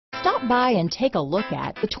Stop by and take a look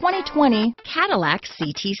at the 2020 Cadillac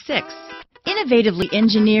CT6. Innovatively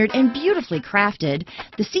engineered and beautifully crafted,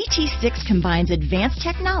 the CT6 combines advanced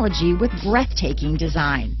technology with breathtaking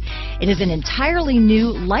design. It is an entirely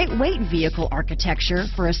new, lightweight vehicle architecture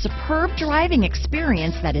for a superb driving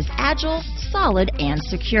experience that is agile, solid, and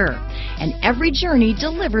secure. And every journey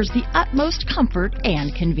delivers the utmost comfort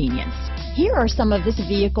and convenience. Here are some of this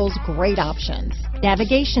vehicle's great options: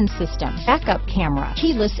 navigation system, backup camera,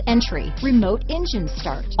 keyless entry, remote engine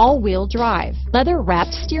start, all-wheel drive,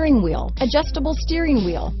 leather-wrapped steering wheel, adjustable steering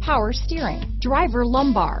wheel, power steering, driver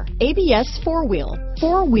lumbar, ABS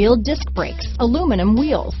four-wheel disc brakes, aluminum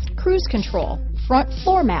wheels, cruise control, front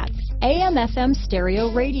floor mats, AM/FM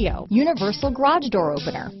stereo radio, universal garage door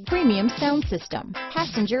opener, premium sound system,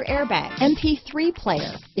 passenger airbag, MP3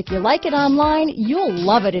 player. If you like it online, you'll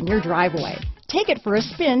love it in your driveway. Take it for a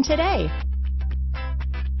spin today.